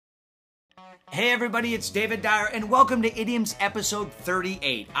Hey everybody, it's David Dyer, and welcome to Idioms episode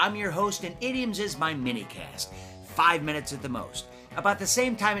 38. I'm your host, and Idioms is my mini-cast. 5 minutes at the most. About the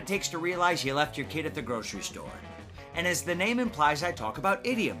same time it takes to realize you left your kid at the grocery store. And as the name implies, I talk about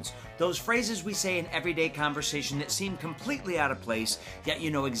idioms, those phrases we say in everyday conversation that seem completely out of place, yet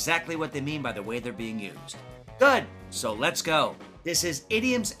you know exactly what they mean by the way they're being used. Good, so let's go. This is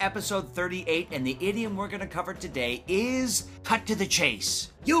Idioms episode 38, and the idiom we're going to cover today is cut to the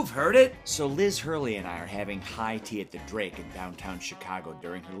chase. You've heard it! So Liz Hurley and I are having high tea at the Drake in downtown Chicago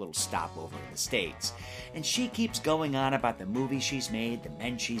during her little stopover in the States. And she keeps going on about the movies she's made, the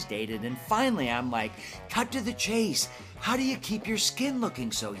men she's dated, and finally I'm like, cut to the chase. How do you keep your skin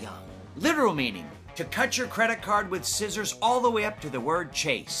looking so young? Literal meaning, to cut your credit card with scissors all the way up to the word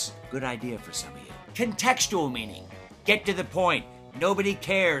chase. Good idea for some of you. Contextual meaning, get to the point. Nobody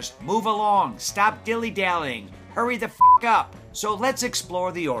cares. Move along. Stop dilly-dallying. Hurry the f*** up. So let's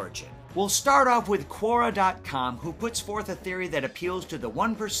explore the origin. We'll start off with Quora.com, who puts forth a theory that appeals to the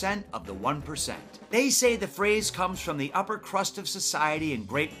 1% of the 1%. They say the phrase comes from the upper crust of society in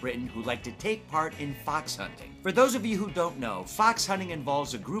Great Britain who like to take part in fox hunting. For those of you who don't know, fox hunting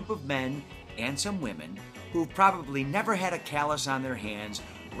involves a group of men, and some women, who've probably never had a callus on their hands,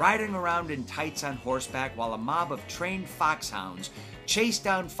 riding around in tights on horseback while a mob of trained foxhounds chase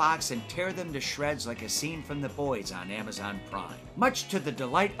down fox and tear them to shreds like a scene from The Boys on Amazon Prime, much to the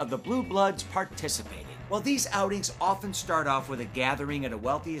delight of the blue bloods participating. Well, these outings often start off with a gathering at a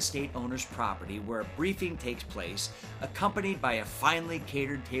wealthy estate owner's property where a briefing takes place, accompanied by a finely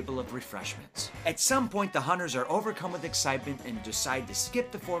catered table of refreshments. At some point, the hunters are overcome with excitement and decide to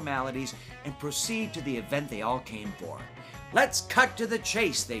skip the formalities and proceed to the event they all came for. Let's cut to the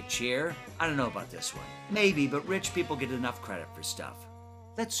chase, they cheer. I don't know about this one. Maybe, but rich people get enough credit for stuff.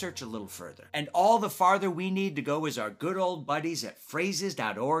 Let's search a little further. And all the farther we need to go is our good old buddies at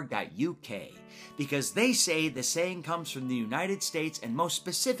phrases.org.uk, because they say the saying comes from the United States and most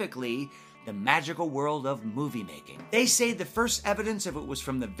specifically, the magical world of movie making. They say the first evidence of it was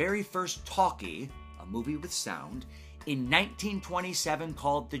from the very first talkie, a movie with sound, in 1927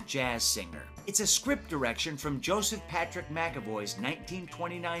 called The Jazz Singer. It's a script direction from Joseph Patrick McAvoy's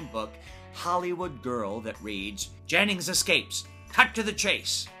 1929 book, Hollywood Girl, that reads, Jennings escapes. Cut to the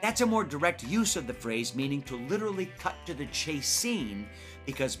chase. That's a more direct use of the phrase, meaning to literally cut to the chase scene,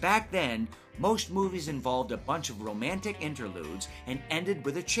 because back then, most movies involved a bunch of romantic interludes and ended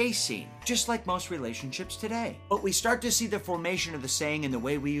with a chase scene, just like most relationships today. But we start to see the formation of the saying in the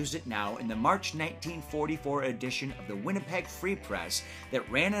way we use it now in the March 1944 edition of the Winnipeg Free Press that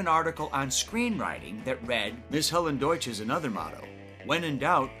ran an article on screenwriting that read, Miss Helen Deutsch has another motto. When in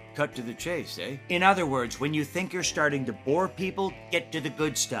doubt, cut to the chase, eh? In other words, when you think you're starting to bore people, get to the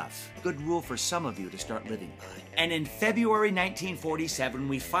good stuff. Good rule for some of you to start living by. And in February 1947,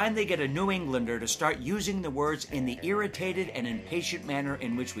 we finally get a New Englander to start using the words in the irritated and impatient manner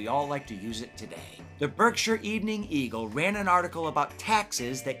in which we all like to use it today. The Berkshire Evening Eagle ran an article about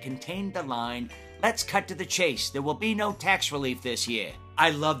taxes that contained the line, let's cut to the chase, there will be no tax relief this year.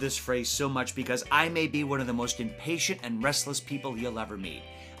 I love this phrase so much because I may be one of the most impatient and restless people you'll ever meet.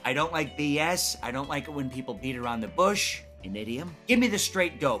 I don't like BS, I don't like it when people beat around the bush, an idiom. Give me the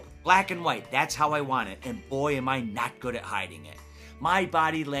straight dope, black and white, that's how I want it, and boy am I not good at hiding it. My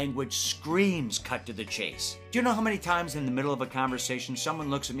body language screams cut to the chase. Do you know how many times in the middle of a conversation someone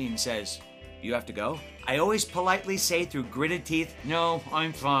looks at me and says, you have to go? I always politely say through gritted teeth, no,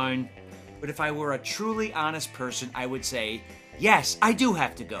 I'm fine. But if I were a truly honest person, I would say, yes, I do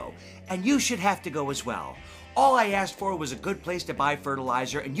have to go, and you should have to go as well. All I asked for was a good place to buy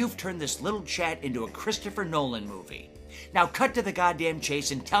fertilizer, and you've turned this little chat into a Christopher Nolan movie. Now cut to the goddamn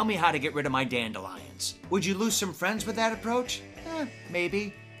chase and tell me how to get rid of my dandelions. Would you lose some friends with that approach?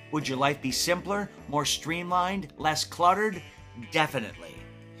 Maybe. Would your life be simpler, more streamlined, less cluttered? Definitely.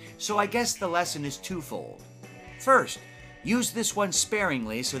 So I guess the lesson is twofold. First, use this one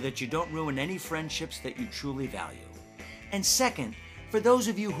sparingly so that you don't ruin any friendships that you truly value. And second, for those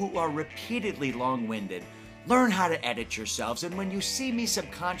of you who are repeatedly long-winded, learn how to edit yourselves, and when you see me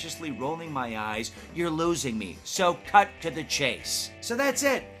subconsciously rolling my eyes, you're losing me, so cut to the chase. So that's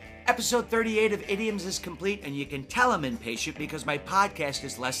it. Episode 38 of Idioms is complete, and you can tell I'm impatient because my podcast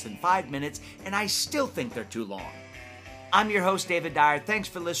is less than 5 minutes, and I still think they're too long. I'm your host, David Dyer. Thanks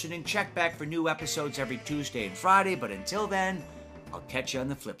for listening. Check back for new episodes every Tuesday and Friday, but until then, I'll catch you on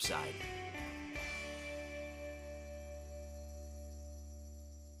the flip side.